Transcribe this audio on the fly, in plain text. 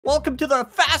Welcome to the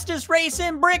fastest race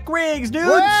in brick rigs, dudes.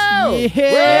 Whoa!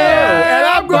 Yeah. And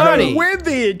I'm going buddy. to win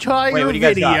the entire Wait, what do you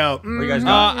guys video. got? What do you guys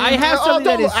got? I have something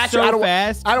that is actually, so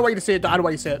fast. I don't want you to see it. I don't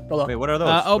want you to see it. Hold on. Wait, what are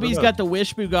those? Obi's got the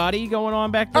Wish Bugatti going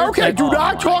on back there. Okay, do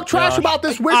not talk trash about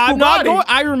this Wish I'm not going. Bugatti.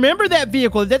 I remember that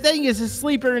vehicle. That thing is a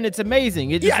sleeper and it's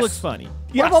amazing. It just looks funny.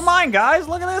 What about mine, guys?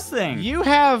 Look at this thing. You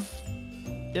have.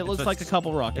 It looks like a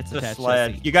couple rockets It's a attached.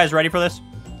 sled. You guys ready for this?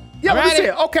 Yeah, let me see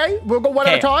it. Okay, we'll go one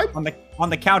at a time. On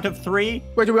the count of 3.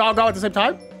 Wait, do we all go at the same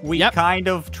time? We kind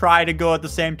of try to go at the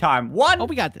same time. 1. Oh,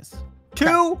 we got this.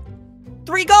 2,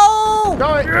 3, go!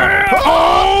 Go ahead.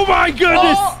 Oh my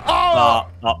goodness!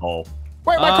 Uh-oh.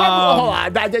 Wait, my car. Hold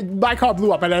on. My car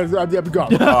blew up, and I go. I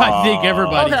think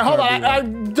everybody. Okay, hold on.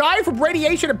 I'm dying from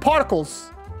radiation and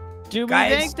particles. Do we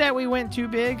Guys. think that we went too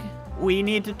big? We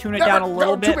need to tune it down a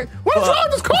little bit. What is wrong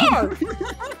with this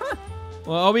car?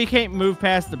 Well, Obi can't move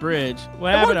past the bridge.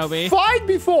 What happened, Obi? Fine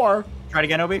before. Try it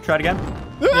again, Obi. Try it again.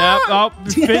 Yeah. Oh,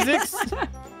 physics.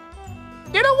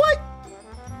 You know what?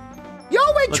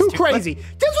 Y'all went too crazy.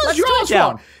 This was your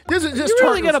fault. This is just. You're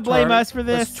really gonna blame us for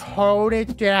this? Let's tone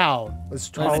it down. Let's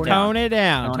tone it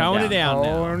down. Tone it down.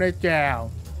 Tone it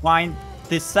down. Find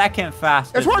the second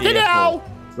fastest. It's working vehicle. now.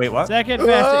 Wait, what? Second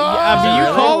fastest. Do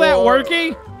you call that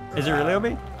working? Is it really,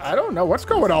 Obi? I don't know what's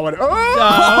going on with it.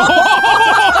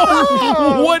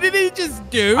 What did he just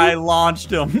do? I launched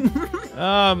him.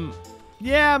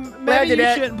 Yeah, maybe you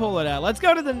shouldn't pull it out. Let's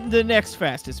go to the next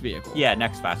fastest vehicle. Yeah,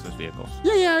 next fastest vehicles.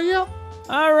 Yeah.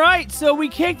 All right, so we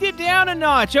kicked it down a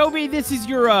notch. Obi, this is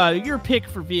your pick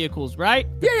for vehicles, right?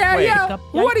 Yeah.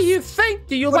 What do you think?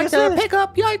 Do you like the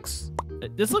pickup? Yikes.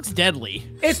 This looks deadly.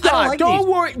 It's not. like Don't these.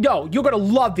 worry. No, you're going to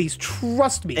love these.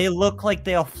 Trust me. They look like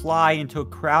they'll fly into a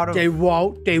crowd of... They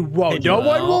won't. No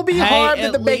one will be harmed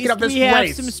in the making of this we have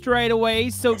race. some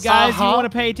straightaways. So, guys, you want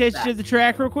to pay attention to the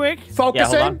track real quick?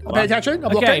 Focus in. Pay attention.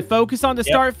 I'm looking. Focus on the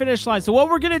start-finish line. So what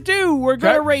we're going to do, we're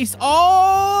going to race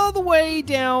all the way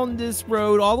down this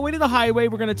road, all the way to the highway.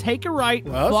 We're going to take a right,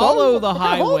 follow the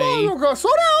highway. Hold on.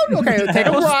 Slow down. Okay, take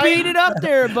a right. Speed it up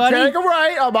there, buddy. Take a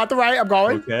right. I'm about the right. I'm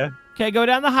going. Okay, go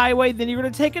down the highway. Then you're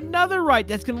going to take another right.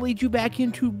 That's going to lead you back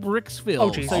into Bricksville.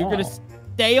 Oh, geez. So you're going to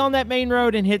stay on that main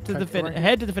road and head to the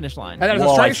finish line. And then it's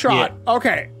a straight shot.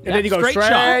 Okay. And then you go straight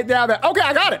down there. Okay,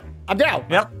 I got it. I'm down.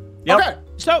 Yep. Okay.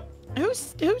 So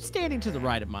who's standing to the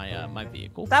right of my my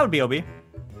vehicle? That would be Obi.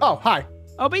 Oh, hi.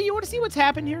 Obi, you want to see what's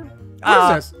happened here?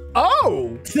 What is this?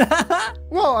 Oh.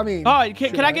 Well, I mean. Oh,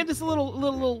 can I get this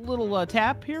little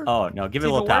tap here? Oh, no. Give it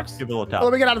a little tap. Give it a little tap.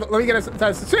 Let me get out of it. Let me get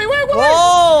it. See, wait.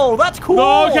 Whoa, that's cool.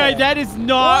 Okay, that is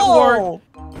not work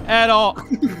at all.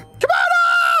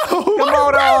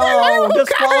 Komodo!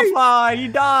 Disqualified! He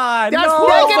died! That's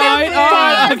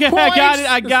Okay,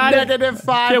 I got it.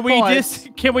 -5 points.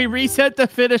 Can we reset the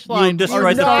finish line? You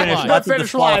destroyed the finish. That's a line. That's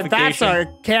disqualification. a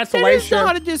cancellation. It's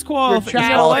not a disqualification.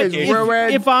 You know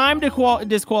what? If I'm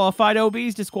disqualified,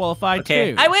 OB's disqualified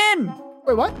too. I win!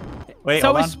 Wait, what? Wait, so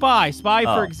hold is on. Spy. Spy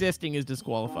for existing is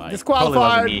disqualified. Probably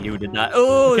wasn't me who did that.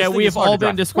 Oh, okay, we have all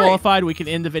been disqualified. We can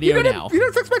end the video now. You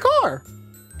didn't fix my car.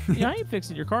 Yeah, I ain't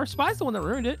fixing your car. Spy's the one that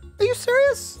ruined it. Are you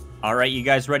serious? All right, you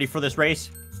guys ready for this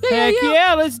race? Heck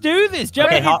yeah, let's do this.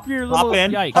 Jump in your little hop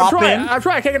in. yikes. Hop I'm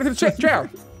trying. I can't get into the chair.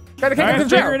 Gotta get into the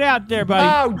chair. Figure it out there, buddy.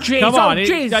 Oh, jeez. Come on.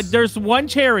 Jeez. There's one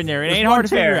chair in there. It ain't hard to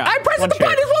figure out. I pressed the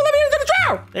button. It won't let me into the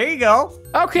chair. There you go.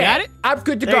 Okay. Got it? I'm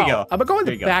good to There go. you go. I'm going to go in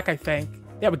the back, I think.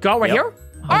 There we go. Right here.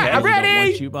 All right, I'm ready. Don't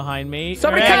want you behind me.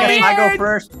 Somebody Okay, come in. I go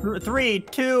first. 3,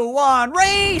 2, 1,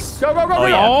 race! Go. Oh,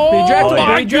 yeah. Oh, be gentle.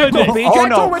 my Be gentle. goodness. Be Oh,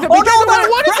 gentle no. with it. Oh, Be no, gentle that's with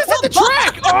it. What is this at the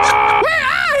track? What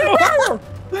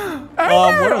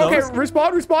are Okay, those?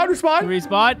 respawn.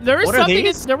 Respawn.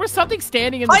 There was something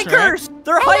standing in the Hikers!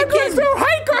 They're Oh my hiking! goodness, there are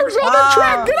hikers on the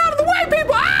track. Get out of the way,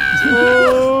 people.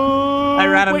 I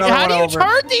ran another How do you one over.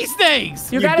 turn these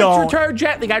things? You gotta turn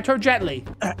gently. Turn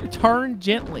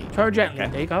gently. Turn gently.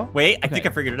 There you go. Wait, I think I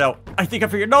figured it out. No!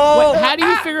 Wait, how do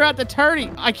you figure out the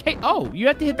turning? I can't. Oh, you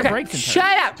have to hit the brakes.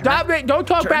 Shut up. Don't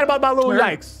talk bad about my little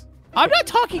yikes. I'm not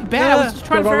talking bad. I was just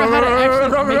trying to figure out how to actually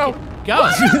make it go.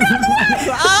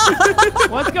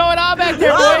 What's going on back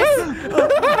there, boys?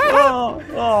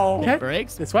 Okay.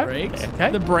 Brakes. This way. Brakes.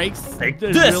 Okay. The brakes Take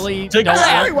really this. don't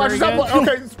Hey, work watch very this. good.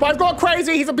 Okay, Spot's going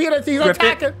crazy. He's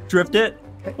attacking. Drift it.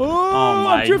 Oh,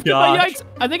 my I'm drifting my gosh. yikes.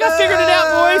 I think I figured it out,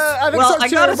 boys. I think Well, so I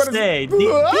too, gotta but it's- say, these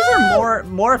are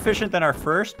more efficient than our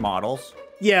first models.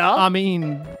 Yeah. I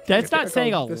mean, that's not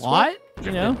saying a lot,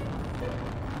 you know?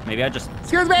 Maybe I just...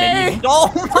 Excuse me.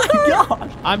 Oh my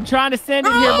gosh! I'm trying to send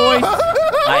it here, boys.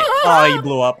 Oh, you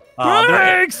blew up.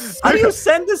 Brakes! How do you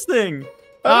send this thing?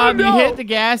 You hit the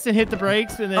gas and hit the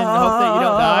brakes, and then hope that you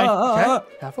don't die. Okay,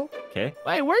 careful. Okay.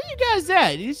 Wait, where are you guys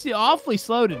at? You seem awfully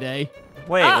slow today.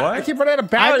 Wait, what? I keep running out of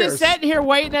barriers. I'm just sitting here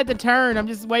waiting at the turn. I'm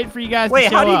just waiting for you guys Wait, to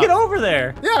show how do you up. get over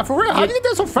there? Yeah, for real. How do you get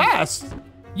there so fast?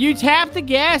 You tap the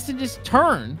gas and just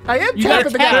turn. I am You tapping gotta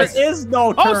the tap gas. There is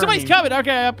no turning. Oh, somebody's coming.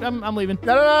 Okay, I'm leaving.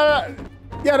 No.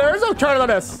 Yeah, there is no turn on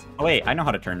this. Oh, wait, I know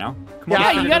how to turn now. Come Yeah,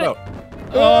 on, you turn gotta- it out.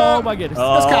 Oh my goodness.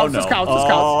 Oh, This counts, no. this counts, this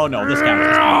Oh, no, this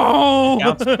counts. Oh.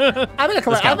 Counts. I think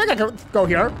I can go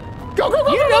here. Go.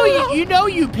 You know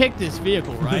you picked this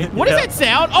vehicle, right? What does Yeah. that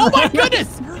sound? Oh my goodness!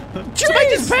 Somebody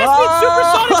just Jeez. passed me at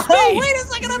supersonic speed! Wait a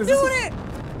second, I'm doing it.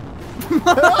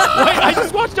 Wait, I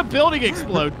just watched a building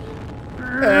explode.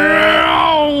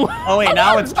 Oh, wait,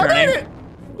 now it's I made turning. it.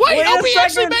 Wait, Wait a Opie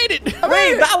actually second. made it!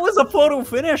 Wait, that was a photo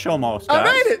finish almost, I guys.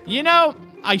 made it. You know,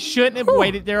 I shouldn't have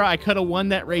waited there. I could have won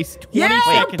that race 20 Yeah,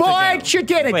 seconds boy, ago. you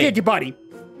did it, Wait. did you, buddy?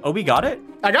 Obi got it?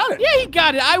 I got it. Yeah, he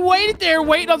got it. I waited there,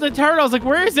 waiting on the turn. I was like,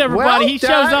 where is everybody? He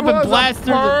shows up and blasts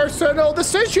through the... personal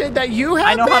decision that you have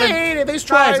I know how to made in these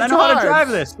Guys, I know how to drives. drive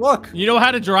this. Look. You know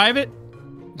how to drive it?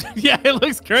 Yeah, it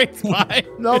looks great, Spy.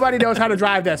 Nobody knows how to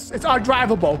drive this. It's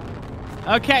undrivable.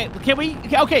 Okay,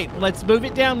 okay, let's move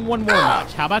it down one more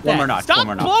notch. How about that? One more notch, Stop one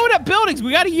more notch. blowing up buildings.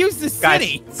 We got to use the Guys,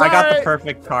 city. I got the Sorry.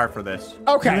 perfect car for this.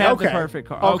 Okay, You have okay. the perfect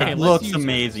car. Okay. Okay, It let's looks use it.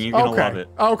 amazing. You're going to love it.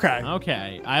 Okay.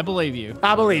 Okay, I believe you.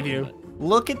 I believe you.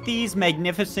 Look at these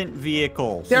magnificent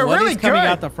vehicles. They're What really is coming good.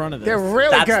 out the front of this? They're really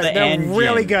That's good. the They're engine.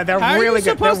 really good. They're How are you really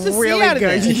good. supposed They're to see really out of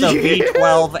good. this? It's a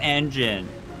V12 engine.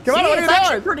 Come on, See, what are it's you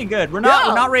actually doing? pretty good. We're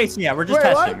Yeah. not racing yet. We're just Wait,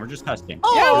 testing. what? We're just testing.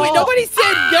 Yeah, wait, nobody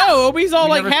said go. Opie's all We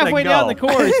like never said halfway go. down the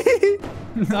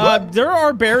course. There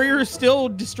are barriers still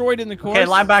destroyed in the course. Okay,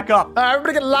 line back up.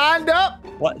 Everybody get lined up.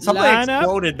 What? Something Line up.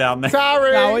 exploded down there.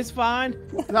 Sorry. No, it's fine.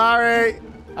 Sorry.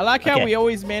 I like how Okay. we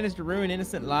always manage to ruin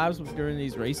innocent lives during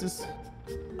these races.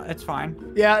 It's fine.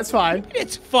 Yeah, it's fine.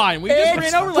 It's fine. We just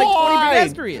It's ran over like 20 fine.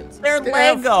 pedestrians. They're They're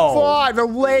Lego. fine. They're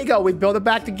Lego. We build it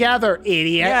back together,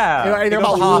 idiot. Yeah. You know anything They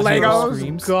go about to hospitals. Legos?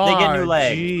 Screams. God, They get new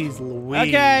legs. Jeez Louise.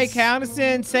 Okay, count us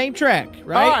in. Same track,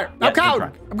 right? All right, Yeah, I'm counting.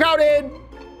 track. I'm counting.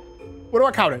 What do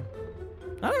I count in?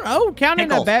 I don't know. Counting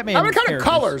the Pickles. Batman. I'm gonna count in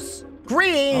characters. colors.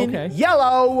 Green, Okay.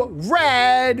 yellow,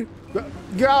 red.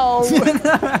 Go.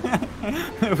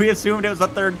 We assumed it was a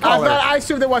third color. I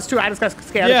assumed there was two. I just got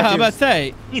scared. Yeah, I'm confused. about to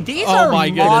say. These Oh are my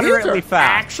goodness. moderately These are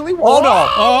fast. actually Oh no!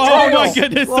 Oh no. my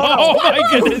goodness! Oh, no. Oh my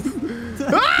goodness!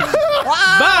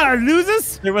 Bye,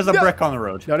 losers! There was a brick on the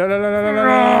road. No.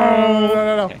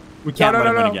 Okay. We can't let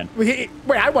him win again. Wait,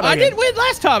 I won I again. didn't win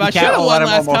last time. I You should can't have let won him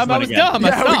last almost time. I win was again. dumb. I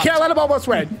Yeah, we stopped. can't let him almost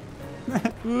win.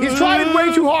 He's trying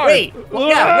way too hard. Wait.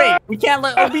 Yeah, wait. We can't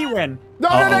let OB win.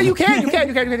 No, you can't. You can't.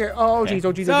 Oh, jeez,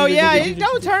 oh, jeez. So yeah,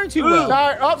 don't turn too well.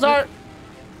 Sorry. Oh, sorry.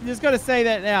 Just gonna say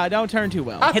that now. Don't turn too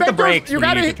well. I Hit the think those- brakes You when you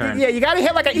gotta need hit. to turn. Yeah, you gotta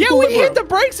hit like an Yeah, when you hit the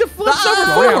brakes, it flips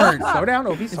over forward. Slow down,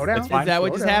 Obi. Slow down. It's fine. Is that what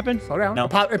Slow just down. happened? Slow down. No.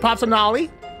 It pops a nollie.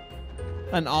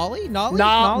 An ollie? Nollie?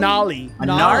 Nollie. A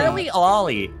gnarly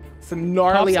ollie. It's a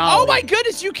gnarly Oh ollie. my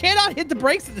goodness! You cannot hit the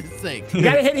brakes of this thing. You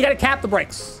gotta hit. You gotta cap the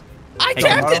brakes. I Hey,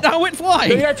 tapped it. And I went You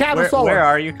flying. gotta tap them Where slower.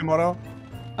 are you, Komodo?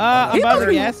 I'm He by the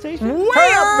doesn't- gas station. Way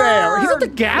up there. He's at the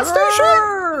gas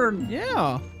station.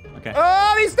 Yeah. Okay.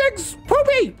 Oh, these things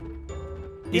poopy.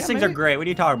 These yeah, things maybe- are great. What are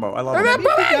you talking about? I love They're them.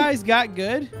 not Maybe you bad. guys got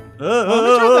good.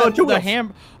 Oh, Let me two try the wheels.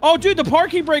 ham. Oh, dude, the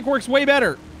parking brake works way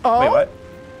better. Oh. Wait, what?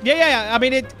 Yeah. I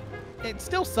mean, it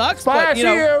still sucks, Spy, I but see you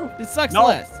know, you. it sucks No.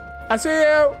 less. I see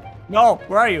you. No,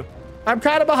 where are you? I'm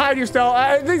kind of behind you still.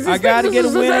 I gotta get a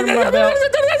win under my belt.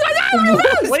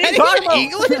 What are you talking about?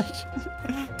 English?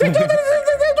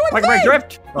 Like my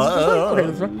drift. Okay,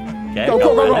 let's run. Okay, Go.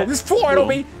 go. This is Florida,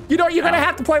 Obi. You know, you're gonna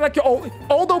have to play like your old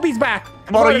Obi's back.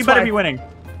 Komodo, you It's better fine. be winning.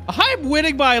 I'm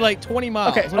winning by like 20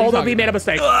 miles. Okay, What are you old talking Obi made a about?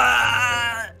 mistake.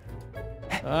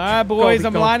 All right, boys, Go,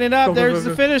 I'm go. lining up. Go, There's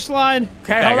the finish line.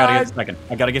 Okay, Okay, I hold gotta on. get second.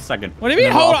 I gotta get second. What do you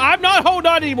mean, hold on? I'm not holding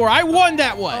on anymore. I won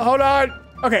that one. Hold on.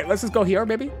 Okay, let's just go here,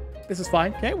 maybe. This is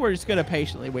fine. Okay, we're just gonna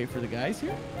patiently wait for the guys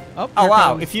here. Oh here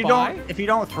wow! comes If you Spy.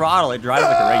 don't throttle, it drives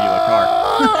like a regular car.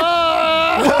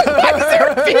 Why is there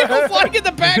a vehicle flying in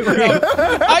the background?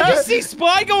 I just see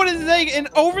Spy going in the thing, and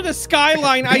over the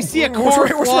skyline, I see a car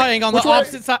Which way? flying on the Which way?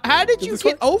 opposite side. How did you This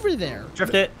get way? over there?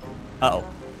 Drift it. Uh oh.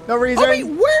 No reason. I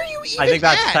mean, where are you even I think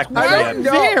that's at? technically Where it.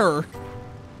 there?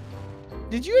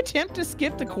 Did you attempt to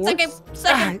skip the course?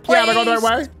 Yeah, am I going the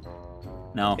right way?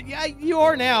 No. Yeah, you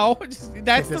are now. That's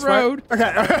the This way? road.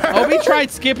 Okay. Obi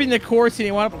tried skipping the course, and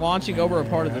he wound up launching over a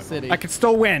part of the city. I can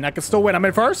still win. I'm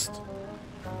in first.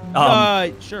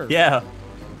 Sure. Yeah.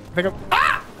 I think I'm.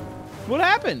 What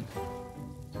happened?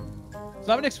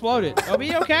 Something exploded. Obi,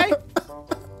 you okay?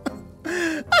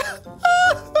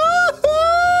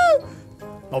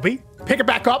 Obi, pick it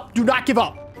back up. Do not give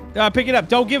up. Pick it up.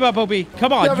 Don't give up, Obi.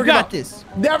 Come on, you got this.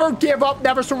 Never give up.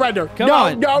 Never surrender. Come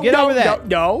on, get over that.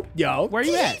 No. Where are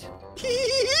you at?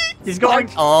 He's going.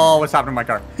 Oh, what's happening to my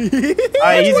car?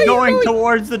 He's going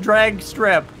towards the drag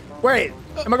strip. Wait.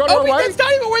 Am I going the wrong way? That's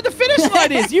not even where the finish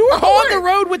line is. You were on the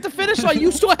road with the finish line.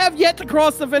 You still have yet to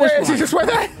cross the finish line. Is it this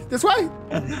way? This way?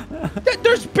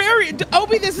 There's barrier.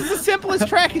 Obi, this is the simplest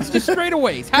track. It's just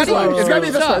straightaways. How do you? It's gotta be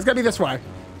this way. It's gotta be this way.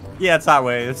 Yeah, it's that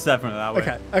way. It's definitely that way.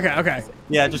 Okay.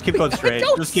 Yeah, just keep going straight.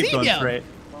 Just keep going straight.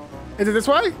 Is it this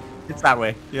way? It's that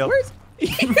way. Yep.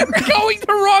 You're going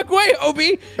the wrong way,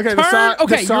 Obi. Okay, Turn.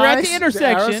 You're at the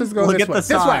intersection. Look at the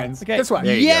signs. Okay. This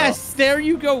way. Yes, there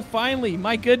you go. Finally,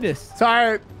 my goodness.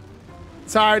 Sorry,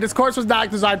 this course was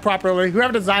not designed properly.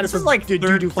 Whoever designed this was like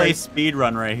third place speed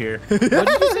run right here. What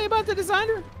did you say about the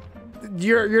designer?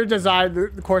 Your design,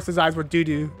 the course designs were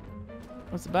doo-doo.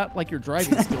 It's about like your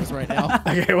driving skills right now.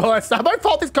 Okay, well, it's not my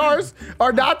fault. These cars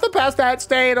are not the best at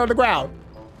staying on the ground.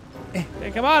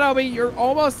 Hey, come on, Obi. You're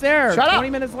almost there. Shut up. 20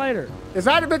 minutes later. It's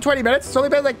not been 20 minutes. It's only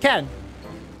been like 10.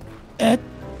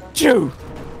 Two.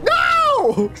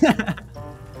 No!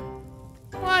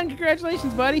 Come on,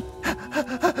 congratulations, buddy.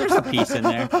 There's a piece in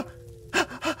there.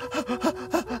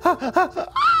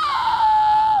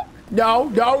 No.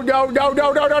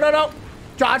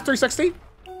 Josh, 360.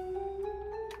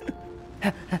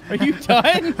 Are you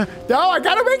done? No, I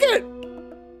gotta make it.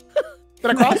 Did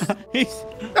I cross? Please!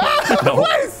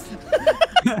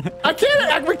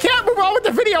 We can't move on with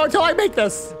the video until I make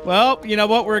this. Well, you know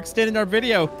what? We're extending our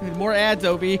video. More ads,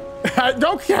 Obi. I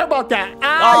don't care about that.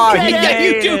 Yeah,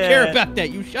 you do care about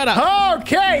that. You shut up.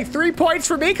 Okay, 3 points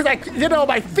for me because I did it on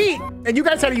my feet, and you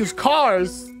guys had to use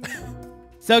cars.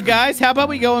 So, guys, how about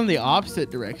we go in the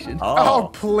opposite direction? Oh,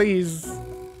 please.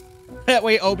 That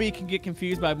way, Obi can get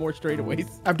confused by more straightaways.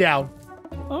 I'm down.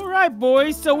 All right,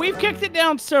 boys. So we've kicked it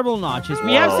down several notches.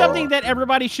 We have something that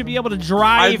everybody should be able to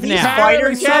drive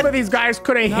now. Some of these guys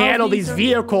couldn't handle these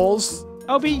vehicles.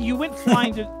 Obi, you went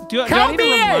flying to... Do I need to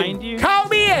remind you? Count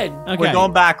me in. Okay. We're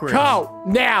going backwards. Count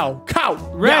now. Count.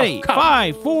 Ready? Now, count.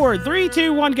 5, 4, 3,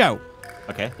 2, 1, go.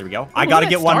 Okay, there we go. I gotta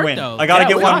get one win. I gotta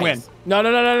get one win.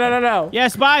 No. Yeah,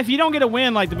 Spy, if you don't get a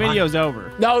win, like, the video's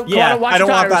over. No, yeah, I don't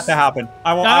want that to happen.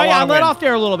 I let off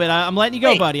there a little bit. I'm letting you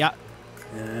go, buddy.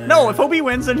 No, if Obi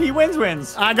wins, then he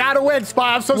wins. I gotta win,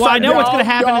 Spy. I'm so sorry. Well, I know what's gonna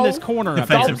happen in this corner.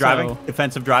 Defensive driving.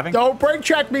 Defensive driving. Don't brake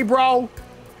check me, bro.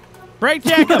 Brake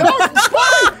check him. No,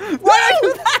 Spy! Why did I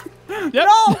do that? Yep.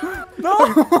 No.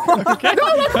 Okay. No,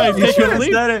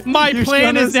 my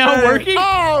plan is now working.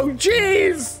 Oh,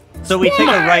 jeez. So we take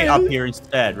a right up here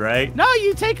instead, right? No,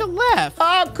 you take a left.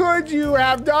 How could you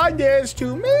have done this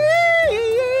to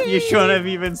me? You shouldn't have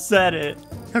even said it.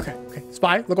 Okay.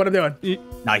 Spy, look what I'm doing.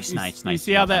 Nice. You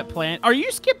see how that plan? Are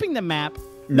you skipping the map?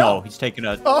 No, he's taking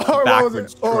a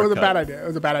backwards it was a bad idea. It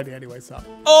was a bad idea anyway, so.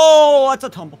 Oh, that's a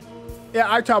tumble.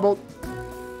 Yeah, I tumbled.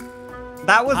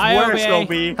 That was worse,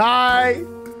 Obi. Hi.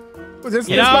 Was this,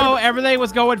 everything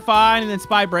was going fine, and then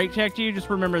Spy brake checked you. Just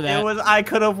remember that. I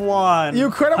could have won. You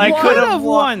could have won. I could have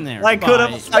won there. I could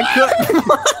have.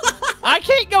 I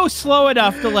can't go slow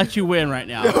enough to let you win right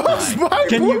now. Spy,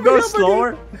 can you go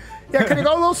slower? Yeah, can you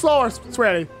go a little slower,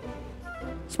 Sweaty?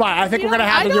 Spy, I think we're gonna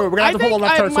have to do it. We're gonna have to pull a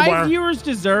left turn somewhere. My viewers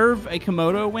deserve a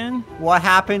Komodo win. What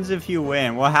happens if you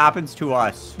win? What happens to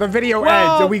us? The video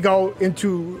ends and we go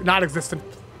into non-existent.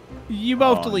 You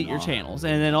both delete your channels,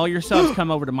 and then all your subs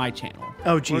come over to my channel.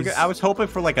 Oh, jeez. I was hoping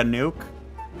for like a nuke.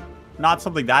 Not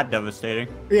something that devastating.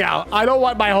 Yeah, I don't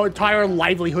want my whole entire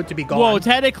livelihood to be gone. Well,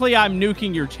 technically, I'm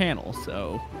nuking your channel,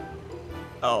 so...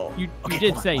 Oh. You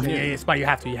did say nuke. Yeah, Spy, you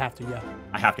have to, yeah.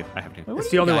 I have to. It's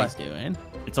the only way. Doing?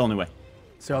 It's the only way.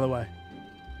 It's the other way.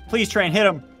 Please, Train, hit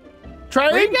him.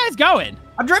 Train? Where are you guys going?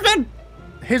 I'm drifting.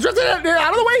 He's drifting out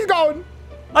of the way he's going.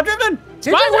 I'm drifting.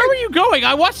 Spy, where were you going?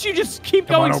 I watched you just keep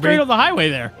going straight on the highway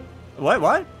there.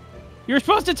 What? You're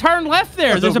supposed to turn left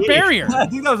there. There's a barrier. I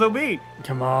think that was OB.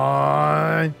 Come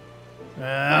on.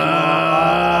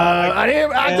 I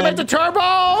didn't activate the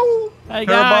turbo. Hey,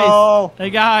 guys. Hey,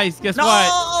 guys. Guess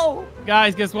what?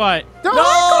 Guys, guess what?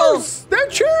 No! They're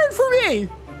cheering for me.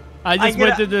 I just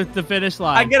went to the finish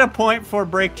line. I get a point for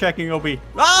brake checking OB.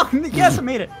 Oh, yes, I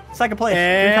made it. Second place.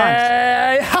 3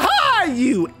 times. Ha!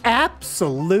 You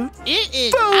absolute It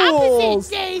is fools.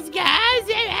 opposite days, guys.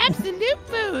 They're absolute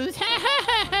fools.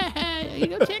 You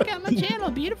go check out my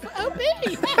channel, beautiful OB.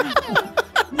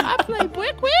 I play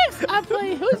Brick Wicks. I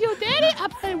play Who's Your Daddy. I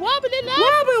play Wobbly Life.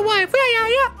 Wobbly Wife.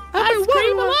 Yeah. I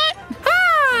scream a lot.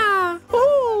 Ah!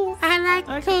 Ooh. I like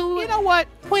You know what?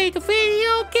 Play the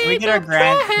video game. Can we get our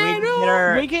grand?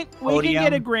 We can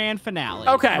get a grand finale.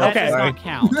 Okay, That okay. does not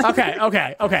count.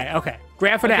 Okay.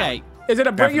 Grand finale. Okay. Is it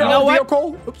a bring your You know own what?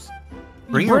 vehicle? Oops.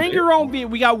 Bring your own vehicle.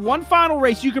 We got one final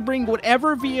race. You can bring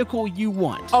whatever vehicle you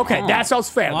want. Okay, that sounds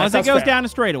fair. As long as it goes down a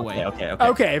straightaway.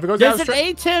 Okay, if it goes down Does an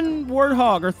A10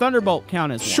 Warthog or Thunderbolt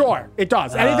count as one? Sure, it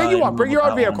does. Anything you want. Bring your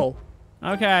own vehicle.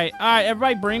 Okay. All right,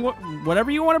 everybody bring whatever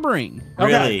you want to bring.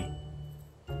 Really?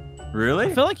 Really?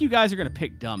 I feel like you guys are going to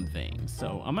pick dumb things,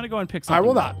 so I'm going to go and pick something. I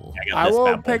will not. cool. I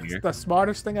will pick the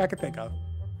smartest thing I can think of.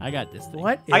 I got this thing.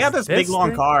 What is I got this big long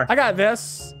thing? car. I got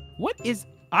this. What is...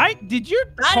 Did your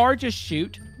car just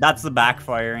shoot? That's the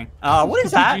backfiring. What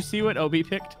is that? Did you see what Obi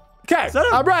picked? Okay, that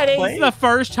a I'm ready. This is the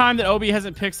first time that Obi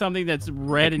hasn't picked something that's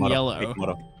red and yellow.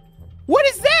 Moto. What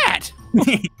is that?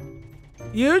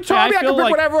 You told me I could pick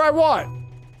whatever I want.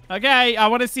 Okay, I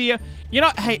want to see you. You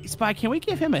know, hey, Spy, can we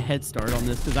give him a head start on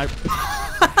this? Because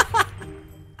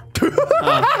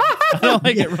I don't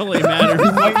think it really matters.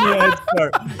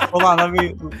 Hold on, let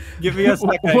me give me a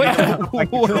second.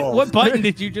 What button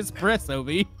did you just press,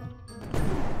 Obi?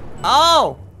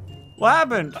 Oh, what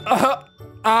happened?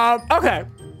 Okay.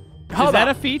 Is that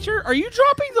a feature? Are you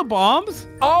dropping the bombs?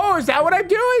 Oh, is that what I'm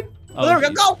doing? Oh, there we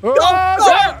go. Go. Go.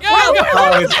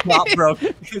 Oh, his prop broke.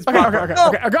 His prop broke.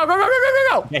 Okay.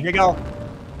 Go. Yeah, here you go.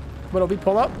 What'll we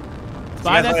pull up?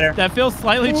 Spy, that feels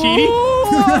slightly cheaty.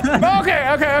 Okay.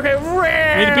 I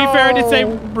mean, to be fair, I did say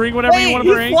bring whatever you want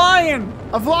to bring. He's flying.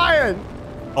 I'm flying.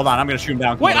 Hold on, I'm gonna shoot him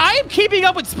down. Wait, I am keeping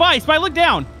up with Spy. Spy, look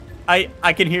down. I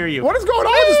can hear you. What is going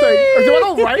on with this thing? Do I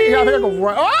go right? Yeah, I think I go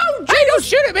right. Oh, hey, don't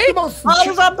shoot at me.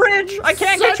 There's a bridge. I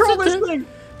can't control this thing.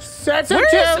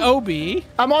 Where's Obi?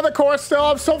 I'm on the course still.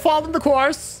 I'm still following the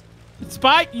course.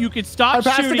 Spy, you can stop I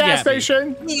passed the gas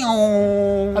station. I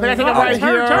think I think I'm right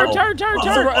here. Turn.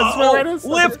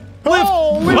 Lift.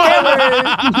 Oh,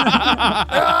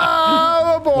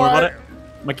 boy.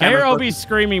 I hear Obi's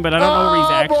screaming, but I don't know where he's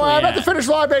actually I'm at the finish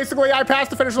line, basically. I passed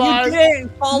the finish line. You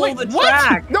didn't follow the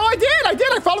track. No, I did.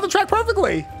 I followed the track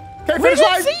perfectly. Okay, Where finish did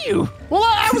I line. see you? Well,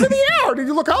 I was in the air. Did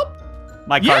you look up?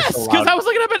 My car's Yes, because I was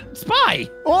looking up at Spy.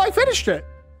 Well, I finished it.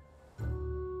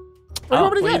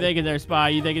 What are you thinking there, Spy?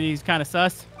 You thinking he's kind of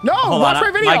sus? No, watch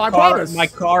my video. I promise. My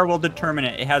car will determine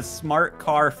it. It has smart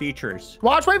car features.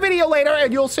 Watch my video later,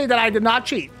 and you'll see that I did not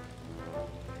cheat.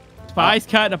 Spy's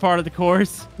cutting a part of the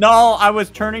course. No, I was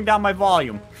turning down my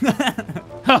volume.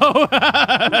 Oh,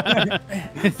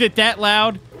 is it that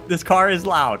loud? This car is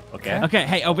loud. Okay. Okay.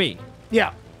 Hey, OB.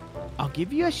 Yeah. I'll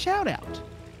give you a shout out.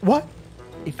 What?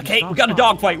 Okay, we got a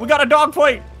dogfight. We got a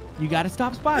dogfight. You got to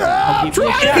stop Spy. I'll give you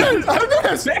a shout out.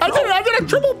 I did a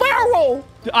triple barrel roll.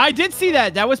 I did see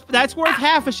that. That's worth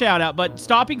half a shout out, but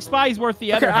stopping Spy is worth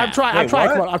the other half. I'm trying.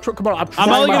 Come on. I'm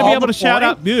only going to be able to shout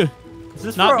out. Is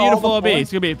this not beautiful OB.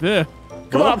 It's going to be.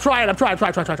 Come on, I'm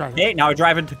trying. Hey, now I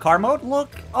drive into car mode.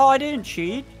 Look. Oh, I didn't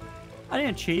cheat. I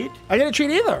didn't cheat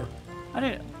either. I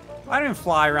didn't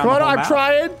fly around. Come on, I'm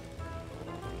trying.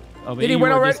 Oh, but you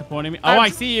were disappointing me. Oh, I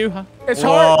see you. It's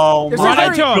hard. Run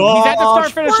into him. He's at the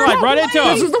start-finish line. Run into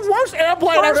him. This is the worst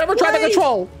airplane I've ever tried to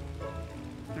control.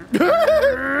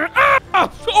 Oh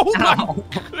my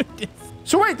goodness.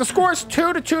 So wait, the score is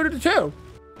 2 to 2 to 2.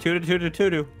 2 to 2 to 2.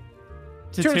 2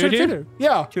 to 2 to 2.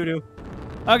 Yeah. 2.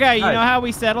 Okay, you know how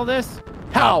we settle this?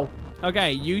 How?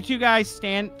 Okay, you two guys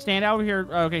stand over here.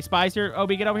 Okay, Spy's here.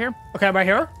 Obi, get over here. Okay, am I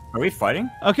here? Are we fighting?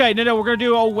 Okay, no, we're gonna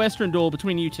do an old Western duel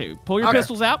between you two. Pull your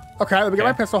pistols out. Okay, let me get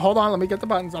my pistol. Hold on, let me get the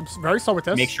buttons. I'm very slow with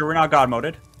this. Make sure we're not God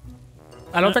moded.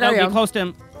 I don't think I am. Get close to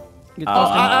him.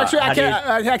 Actually,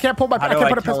 I can't pull my. I can't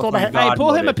put a pistol in my head. Hey,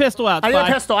 pull him a pistol out. I need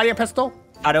a pistol.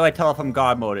 How do I tell if I'm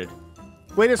God moded?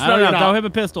 Wait a second. I don't know. Throw him a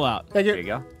pistol out. Thank you. There you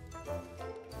go.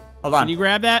 Hold on. Can you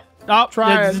grab that? Oh,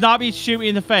 try. Does not be shoot me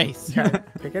in the face. Okay,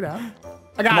 pick it up.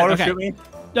 I got it. Shoot me.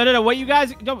 No. What you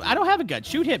guys? I don't have a gun.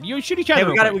 Shoot him. You shoot each other.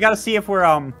 Hey, we got to see if we're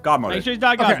God moded. Make sure he's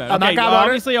not God mode. Okay,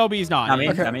 obviously OB's not. Not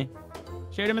me.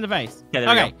 Shoot him in the face.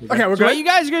 Okay. Okay, we're so good. what you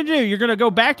guys are gonna do? You're gonna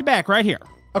go back to back right here.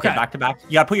 Okay. Back to back.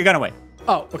 You gotta put your gun away.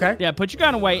 Oh, okay. Yeah, put your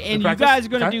gun away, and you guys are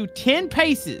gonna do 10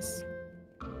 paces.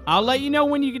 I'll let you know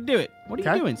when you can do it. What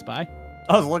are you doing, Spy?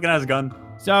 I was looking at his gun.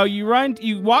 So you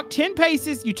walk 10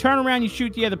 paces, you turn around, you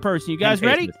shoot the other person. You guys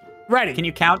ready? Ready. Can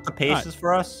you count the paces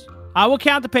for us? I will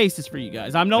count the paces for you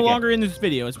guys. I'm no longer in this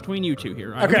video. It's between you two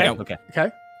here. Right, Okay.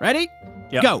 Ready?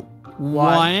 Yep. Go.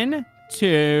 1,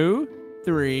 2,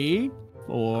 3,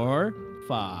 4,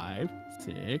 5,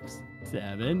 6,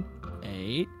 7,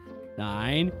 8,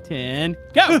 9, 10.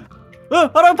 Go! How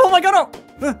do I pull my gun out?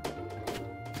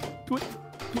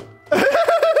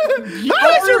 You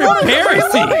guys are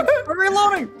embarrassing. We're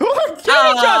reloading. Kill each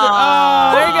other.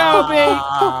 There you go,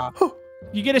 B.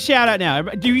 You get a shout out now.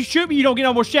 Do you shoot me? You don't get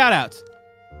no more shout outs.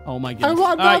 Oh my goodness. I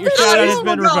want All right, your shout out has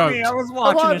been revoked. I was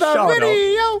watching a the show.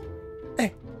 video.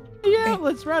 Hey, Yeah,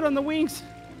 let's ride on the wings.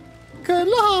 good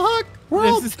luck.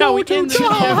 This is how we end the video.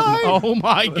 Oh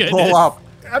my goodness. Pull up.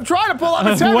 I'm trying to pull up.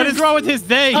 It's heavy. What is wrong with his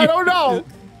thing? I don't know.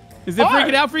 Is it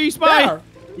freaking out for you, Spy? There.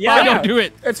 Yeah. Oh, don't do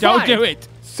it. It's don't fine. do it.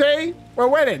 See, we're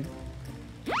winning.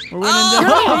 We're winning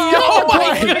Oh,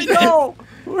 my go, goodness. Go.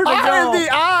 Where'd it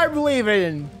go? I'm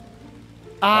leaving.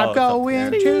 I'm it's up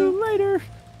going there. See you to later.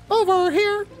 over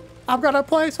here. I'm gonna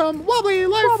play some wobbly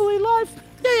life. Probably life.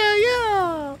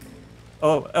 Yeah.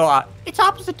 Oh, it's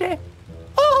opposite day.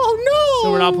 Oh no.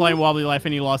 So we're not playing Wobbly Life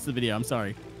and you lost the video. I'm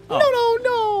sorry. No.